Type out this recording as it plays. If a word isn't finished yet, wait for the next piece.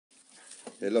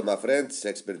Hello my friends,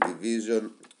 expert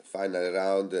division, final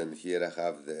round, and here I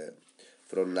have the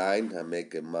front 9. I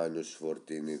make a minus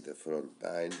 14 in the front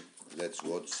 9. Let's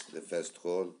watch the first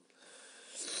hole.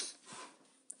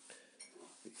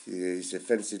 Here is a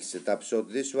fancy setup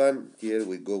shot, this one. Here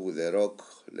we go with a rock,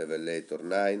 level 8 or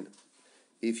 9.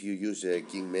 If you use a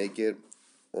kingmaker,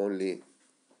 only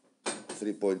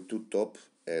 3.2 top,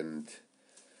 and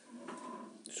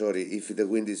sorry, if the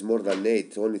wind is more than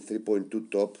 8, only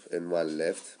 3.2 top and 1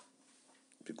 left,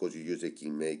 because you use a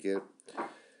kingmaker.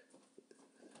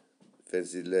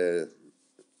 Fancy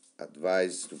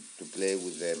advice to play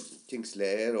with the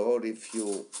Kingslayer, or if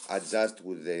you adjust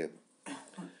with the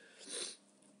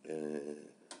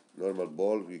normal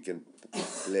ball, you can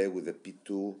play with the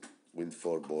P2 wind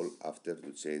 4 ball after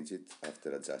to change it,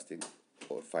 after adjusting,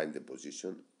 or find the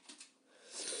position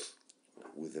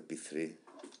with the P3.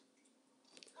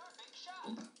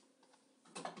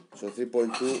 So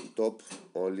 3.2 top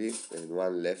only and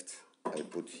 1 left I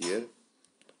put here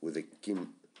with the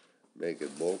kingmaker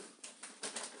ball.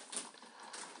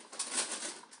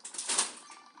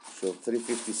 So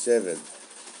 357.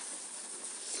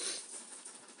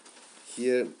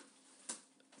 Here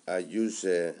I use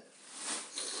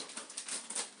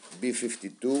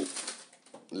B52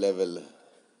 level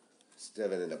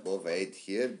 7 and above, 8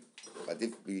 here. But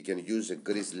if you can use a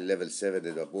grizzly level 7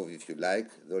 and above if you like,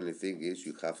 the only thing is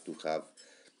you have to have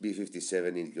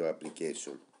B57 in your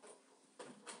application.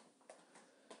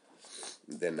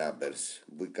 The numbers.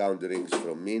 We count rings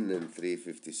from min and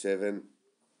 357.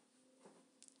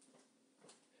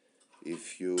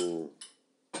 If you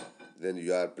then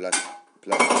you are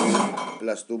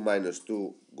plus 2 minus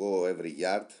 2 go every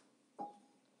yard.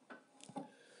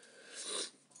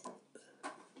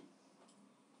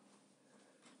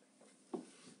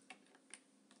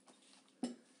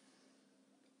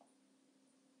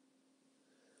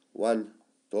 One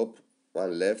top,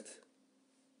 1 left.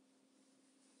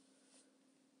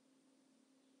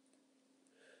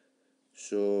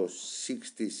 So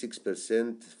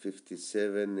 66%,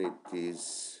 57, it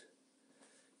is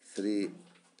 3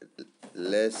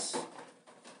 less.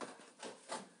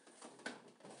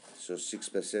 So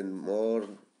 6% more,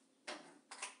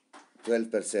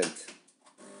 12%.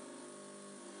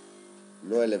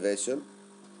 No elevation.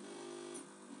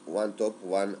 1 top,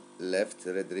 1 left,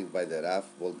 red ring by the rough,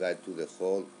 ball guide to the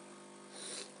hole.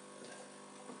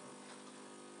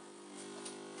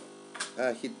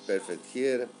 Hit perfect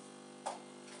here.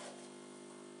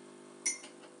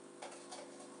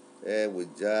 And we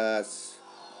just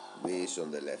miss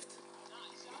on the left.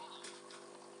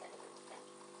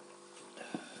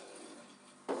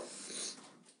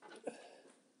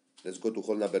 Let's go to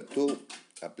hole number 2.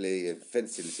 I play a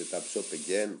fancy setup shot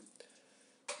again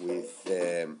with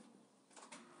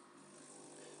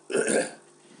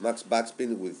max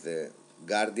backspin with the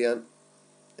Guardian,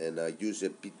 and I use a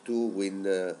P2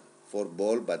 win 4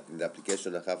 ball, but in the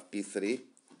application I have P3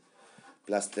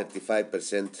 plus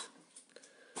 35%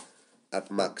 at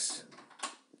max.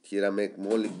 Here I make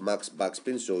only max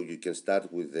backspin, so you can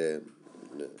start with the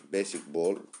basic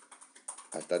ball.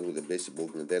 I start with the basic ball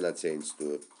and then I change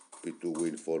to a P2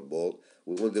 win 4 ball.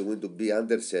 We want the wind to be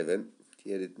under 7.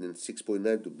 Here it in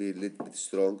 6.9 to be a little bit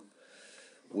strong.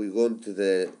 We want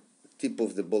the tip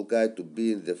of the ball guide to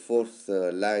be in the 4th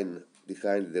line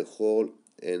behind the hole,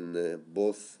 and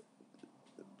both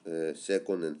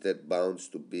second and third bounce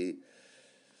to be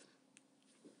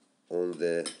on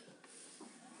the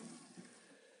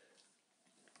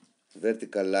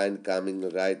vertical line coming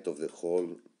right of the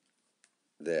hole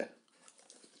there.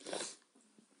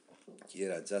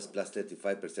 Here I just plus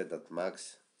 35% at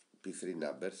max, P3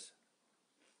 numbers,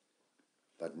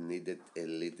 but needed a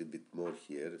little bit more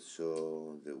here,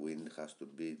 so the wind has to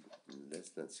be less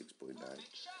than 6.9.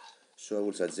 So I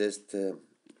would suggest,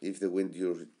 if the wind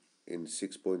you're in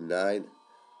 6.9,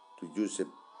 to use a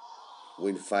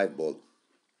wind 5 ball.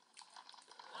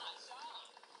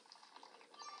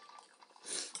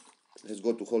 Let's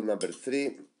go to hole number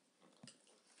 3.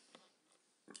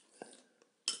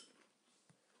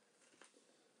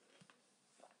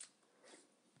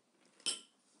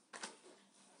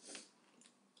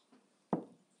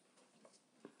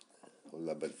 Hole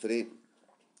number 3.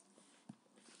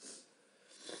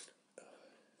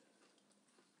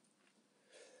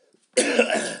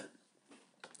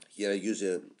 Here I use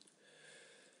a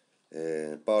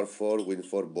power 4 win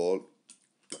 4 ball,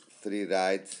 3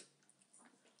 right,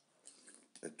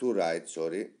 2 right,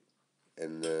 sorry,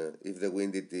 and if the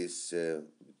wind it is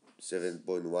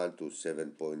 7.1 to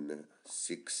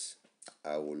 7.6,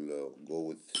 I will go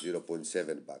with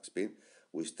 0.7 backspin.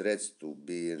 We stretch to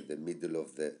be in the middle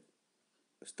of the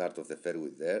start of the fairway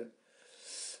there.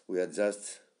 we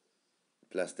adjust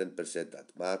plus 10%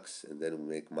 at max, and then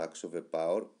we make max of a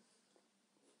power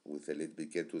with a little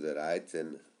bit to the right,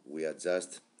 and we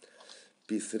adjust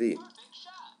P3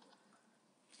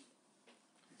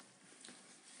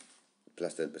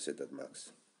 plus 10% at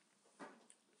max.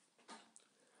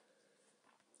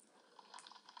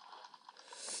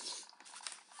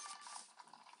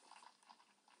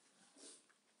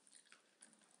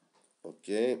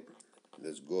 Okay,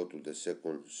 let's go to the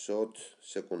second shot.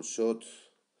 Second shot,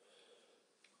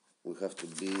 we have to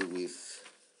be with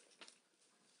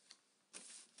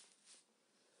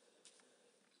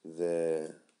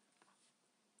the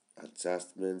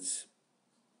adjustments.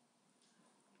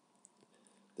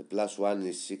 The plus 1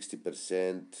 is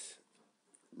 60%,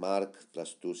 mark,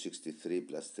 plus 2, 63,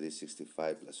 plus 3,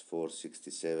 65, plus 4,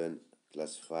 67,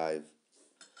 plus 5,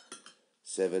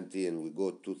 70, and we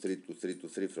go 2, 3, 2, 3, 2,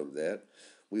 3 from there.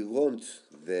 We want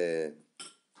the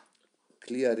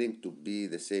clearing to be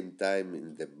the same time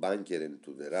in the bunker and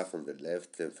to the rough on the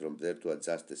left, and from there to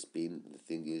adjust the spin. The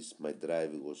thing is, my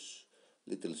drive was a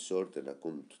little short and I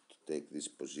couldn't take this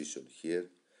position here.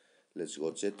 Let's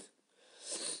watch it.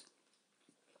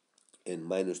 And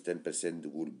minus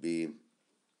 10% will be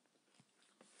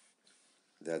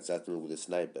the adjustment with the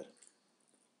sniper.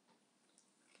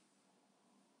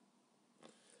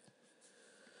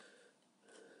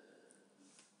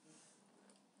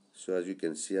 So as you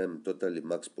can see, I'm totally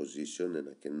max position and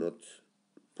I cannot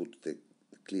put the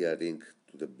clear ring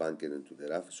to the bunker and to the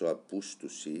rough. So I push to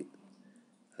C.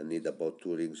 I need about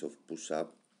 2 rings of push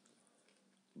up,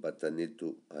 but I need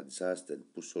to adjust and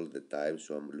push all the time,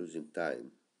 so I'm losing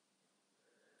time.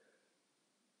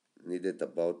 Needed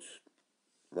about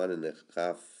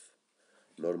 1.5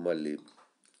 normally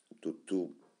to 2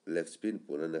 left spin,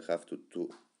 1.5 to 2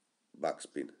 back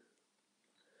spin.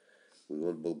 We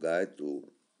want ball guide to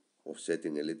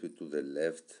offsetting a little bit to the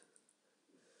left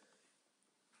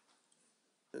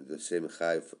and the same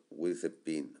height with a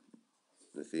pin.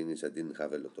 The thing is, I didn't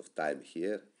have a lot of time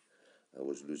here. I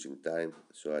was losing time,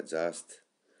 so I just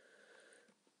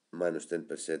minus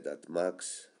 10% at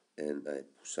max, and I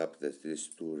push up these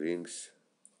 2 rings.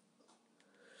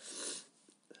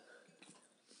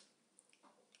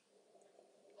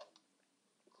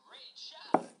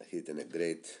 Hitting a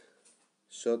great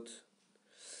shot,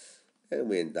 and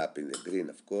we end up in the green,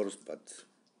 of course, but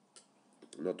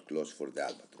not close for the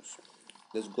albatross.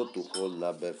 Let's go to hole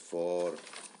number 4.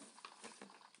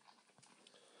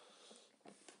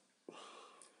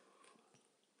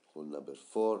 Hole number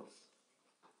 4.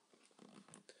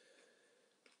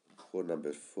 Hole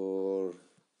number 4.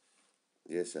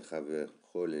 Yes, I have a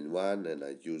hole in one, and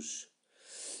I use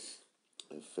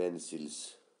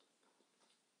Fensil's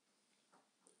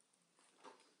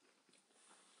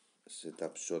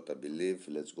setup shot, I believe.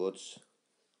 Let's watch.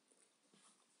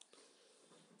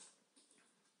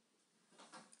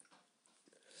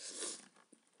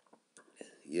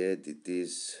 Yet it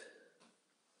is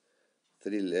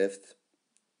 3 left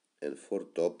and 4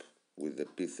 top with the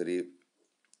P3,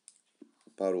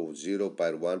 power of 0,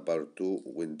 power 1, power 2,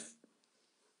 wind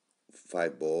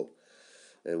 5 ball,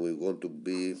 and we want to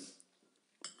be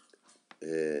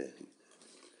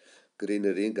green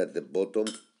ring at the bottom.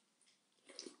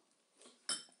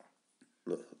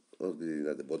 No, not green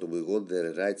at the bottom. We want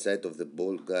the right side of the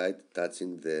ball guide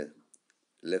touching the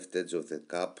left edge of the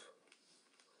cup,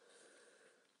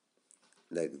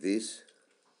 like this,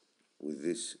 with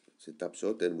this setup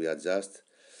shot, and we adjust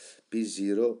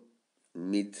P0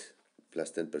 mid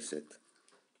plus 10%.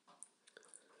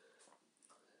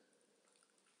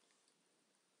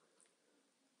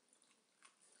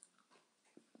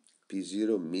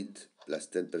 P0 mid plus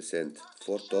 10%,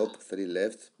 4 top, 3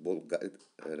 left, ball guide,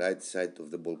 right side of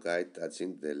the ball guide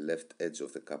touching the left edge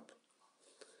of the cup.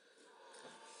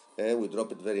 And we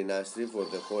drop it very nicely for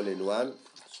the hole in one.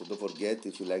 So don't forget,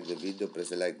 if you like the video, press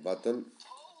the like button.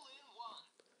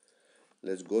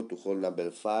 Let's go to hole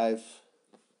number 5.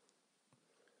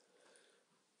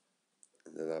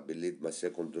 And I believe my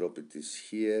second drop it is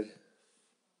here.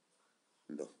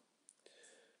 No,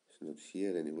 it's not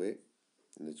here anyway.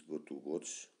 Let's go to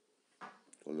watch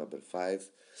hole number 5.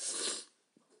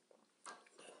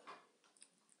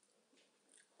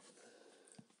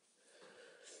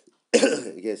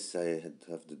 Yes, I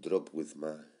have the drop with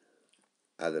my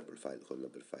other profile, hole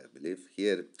number 5, I believe.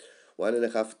 Here,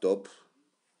 1.5 top,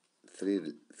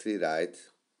 3 right.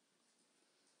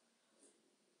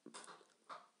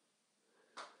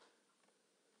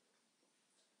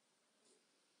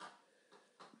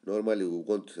 Normally we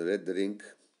want red ring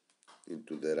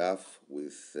into the rough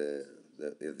with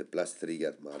the plus 3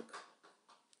 yard mark.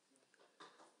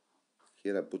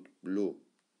 Here I put blue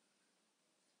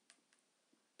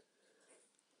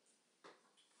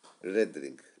red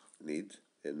ring need,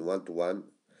 and 1 to 1,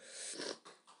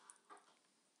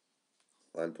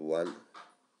 1 to 1.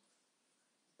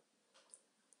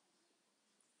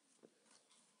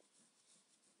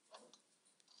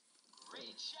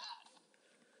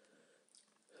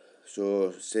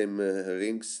 So same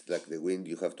rings like the wind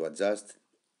you have to adjust,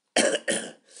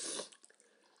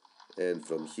 and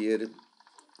from here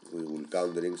we will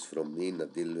count the rings from in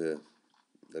until the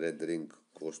red ring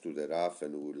goes to the rough,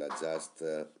 and we will adjust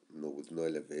with no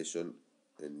elevation,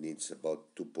 and needs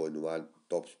about 2.1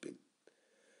 topspin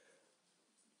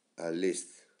at least.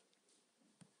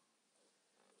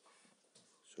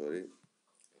 Sorry.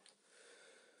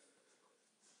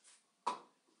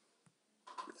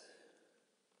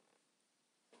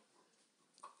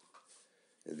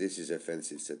 And this is a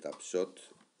fancy setup shot.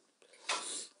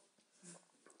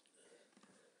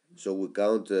 So we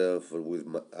count with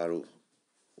our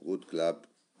wood club,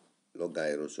 long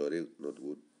iron, sorry, not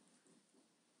wood,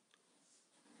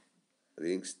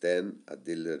 rings 10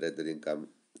 until the red ring come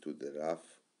to the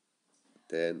rough.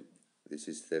 10, this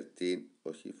is 13,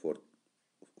 okay,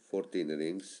 14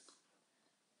 rings.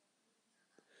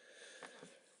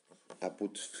 I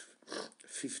put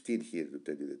 15 here, to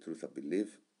tell you the truth, I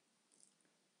believe.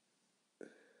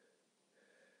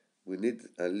 We need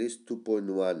at least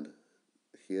 2.1.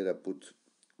 Here I put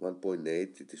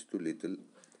 1.8, it is too little.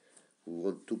 We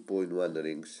want 2.1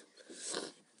 rings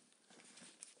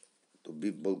to be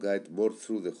ball guide more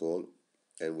through the hole,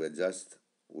 and we adjust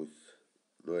with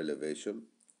no elevation.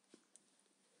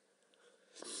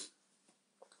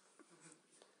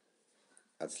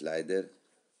 At slider,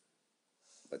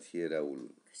 but here I will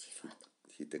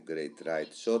hit a great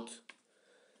right shot,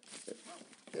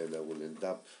 and I will end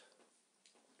up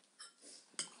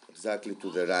exactly to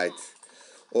the right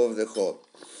of the hole.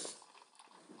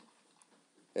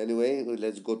 Anyway,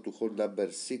 let's go to hole number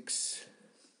 6.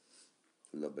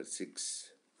 Number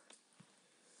 6.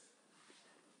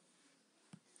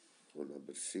 Hole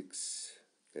number 6,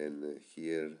 and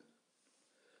here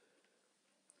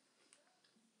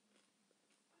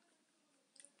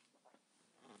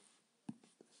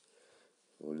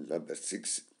hole number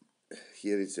 6.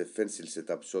 Here is a fancy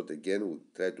setup shot again. We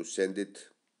try to send it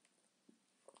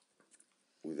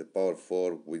with a power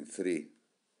 4, wind 3,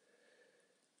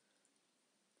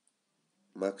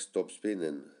 max top spin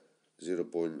and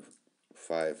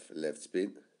 0.5 left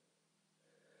spin.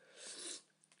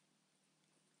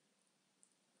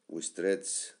 We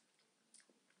stretch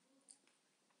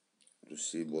to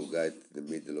see ball guide in the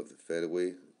middle of the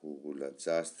fairway. We will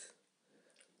adjust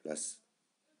plus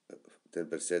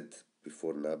 10%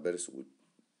 before numbers. We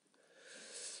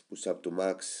push up to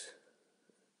max,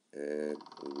 and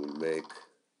we will make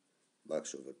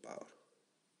max over power.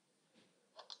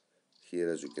 Here,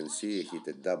 as you can see, I hit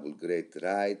a double great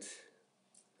right,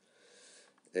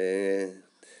 and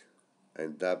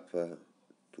end up to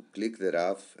click the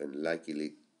rough and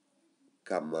luckily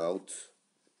come out,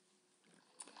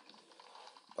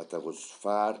 but I was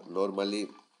far. Normally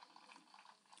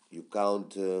you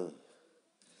count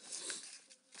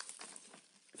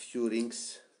few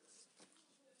rings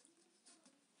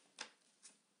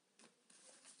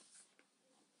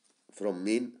from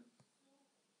min,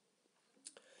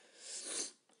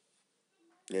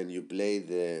 and you play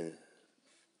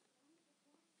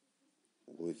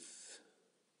with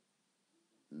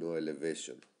no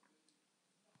elevation.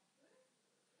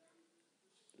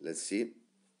 Let's see.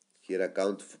 Here I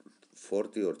count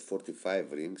 40 or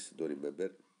 45 rings, don't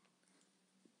remember.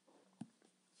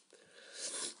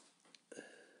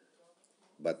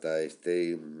 But I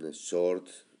stay short,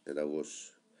 and I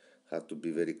had to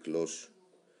be very close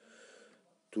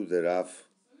to the rough.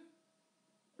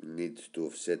 Need to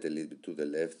offset a little bit to the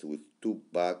left. With 2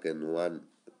 back and 1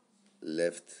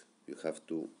 left, you have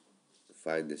to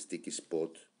find a sticky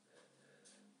spot.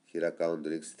 Here I count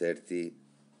rings 30,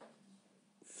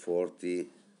 40,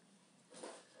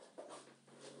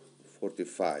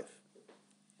 45.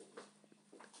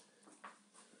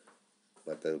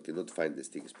 But I cannot find the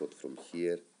sticky spot from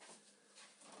here.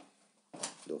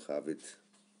 Don't have it.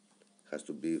 Has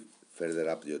to be further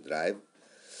up your drive.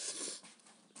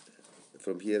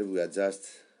 From here we adjust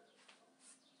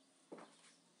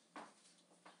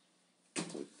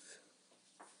with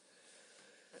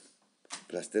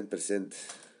plus 10%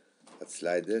 at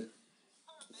slider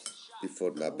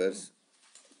before numbers,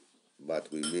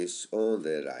 but we miss on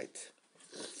the right.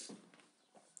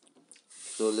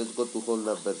 So let's go to hole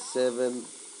number 7.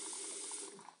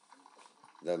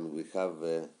 Then we have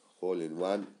a hole in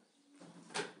one.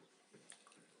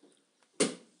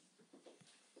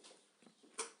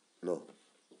 No.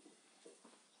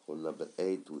 Hole number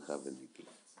 8 we have a nickel.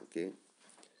 Okay.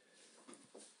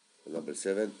 Number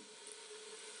 7.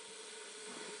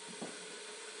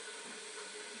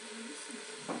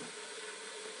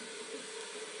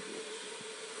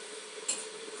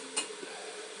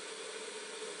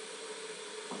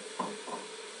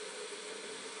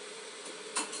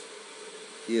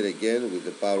 Here again with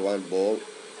the power 1 ball,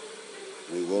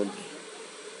 we want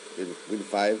win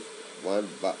 5, one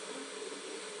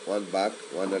back,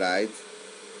 one right.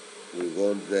 We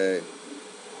want the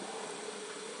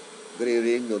green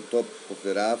ring on top of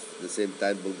the rough, at the same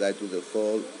time ball guide to the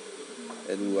hole,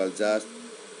 and we will adjust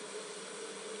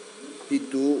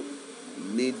P2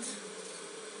 mid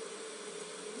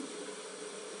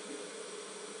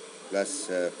plus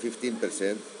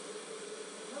 15%.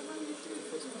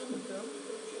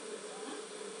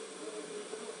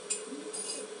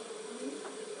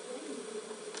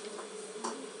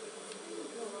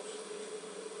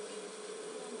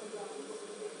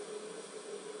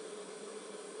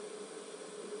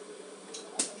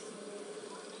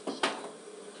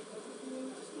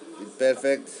 It's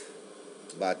perfect,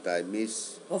 but I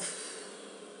miss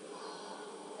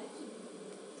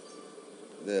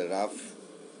the rough.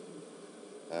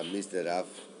 I missed the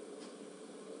rough,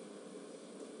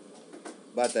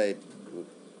 but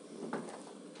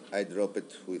I drop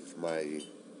it with my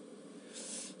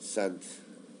sand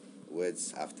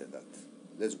wedge after that.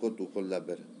 Let's go to hole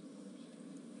number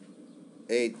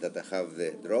 8 that I have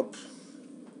the drop.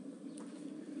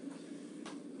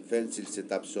 Pencil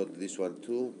setup shot, this one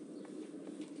too.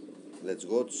 Let's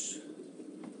go.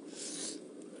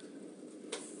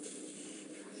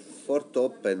 4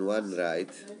 top and 1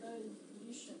 right.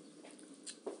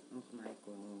 Oh my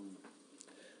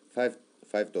god.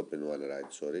 5 top and 1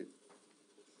 right, sorry.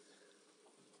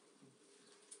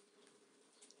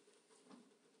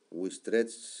 We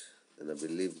stretch, and I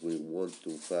believe we want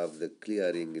to have the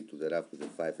clearing into the rough with the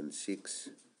 5 and 6.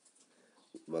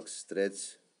 Max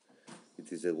stretch.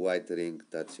 It is a white ring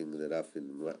touching the rough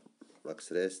in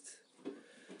max rest.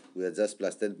 We adjust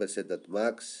plus 10% at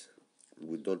max.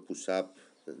 We don't push up,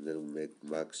 and then we make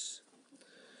max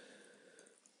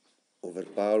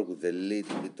overpower with a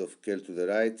little bit of curl to the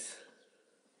right.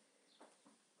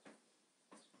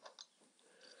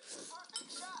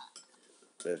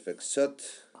 Perfect shot.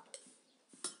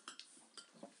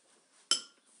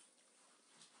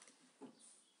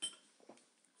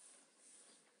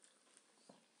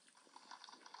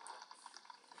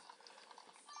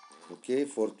 Okay,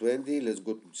 420. Let's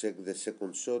go to check the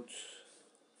second shot.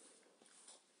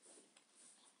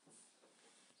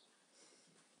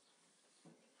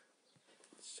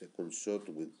 Second shot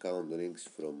with count rings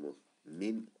from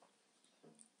min.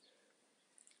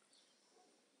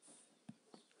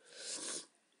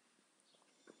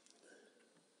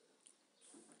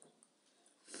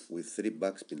 With 3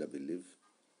 backspin, I believe.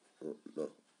 Oh, no,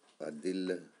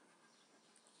 until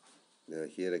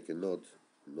here I cannot.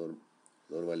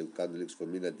 Normally count rings for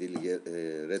min until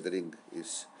red ring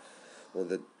is on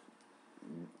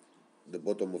the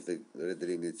bottom of the red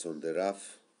ring. It's on the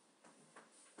rough.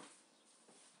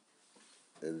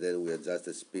 And then we adjust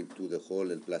the spin to the hole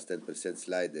and plus 10%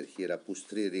 slider. Here I push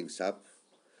 3 rings up,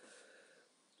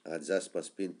 adjust my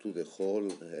spin to the hole,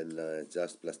 and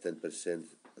adjust plus 10%,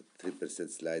 3%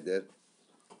 slider,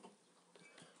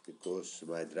 because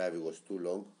my driving was too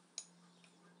long.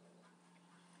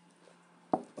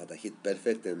 But I hit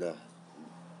perfect and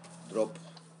drop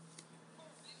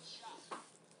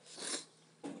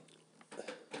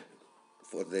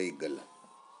for the eagle.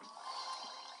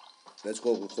 Let's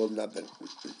go with hole number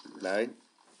 9.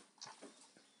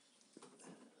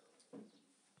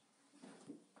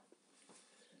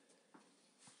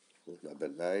 Hole number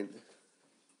 9.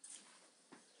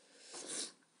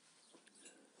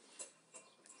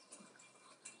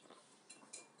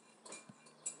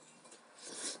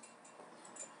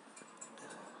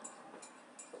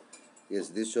 Yes,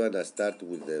 this one I start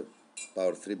with the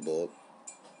power 3 ball.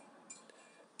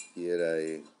 Here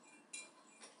I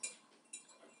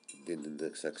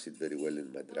didn't succeed very well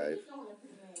in my drive.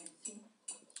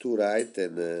 2 right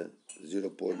and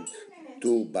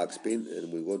 0.2 backspin,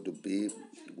 and we want to be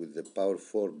with the power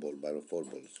 4 ball,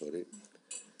 sorry,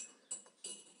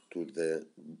 to the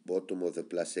bottom of the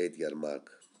plus 8 yard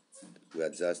mark. We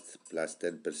adjust plus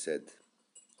 10%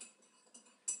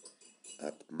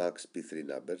 at max P3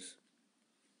 numbers.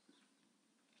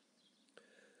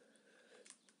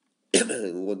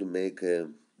 We want to make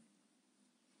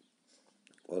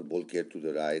one ball care to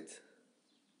the right,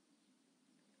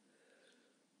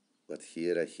 but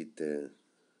here I hit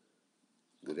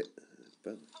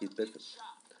perfect.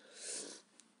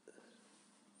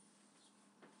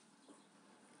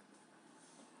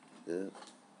 Yeah.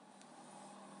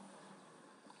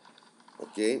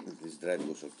 okay. This drive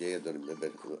was okay. I don't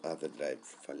remember other drive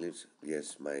files.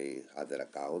 Yes, my other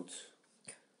account.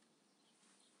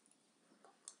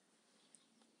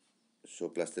 So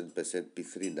plus 10%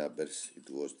 P3 numbers. It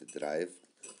was the drive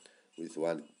with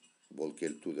one ball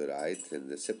kill to the right, and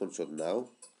the second shot now.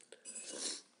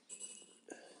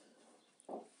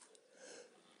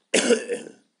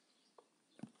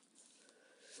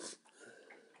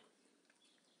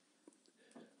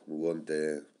 We want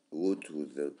the wood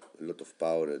with a lot of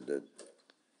power and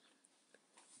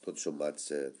not so much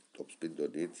top speed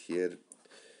on it. Here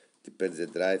depends the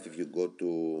drive. If you go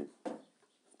to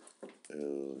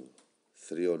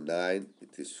 309,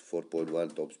 it is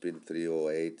 4.1 top spin,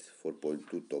 308,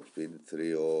 4.2 top spin,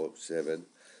 307,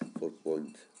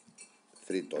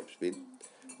 4.3 top spin,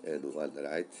 and one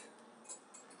right,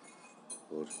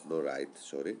 or no right,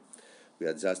 sorry. We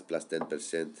adjust plus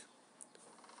 10%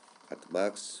 at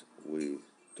max. We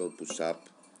don't push up,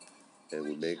 and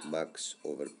we make max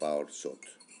overpowered shot.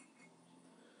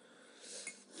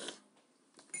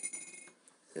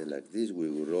 And like this we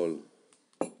will roll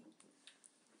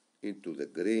into the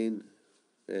green,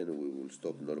 and we will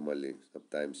stop normally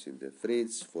sometimes in the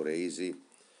fridge for a easy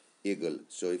eagle.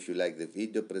 So if you like the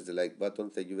video, press the like button.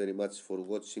 Thank you very much for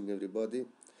watching, everybody,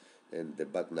 and the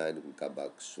back nine will come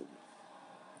back soon.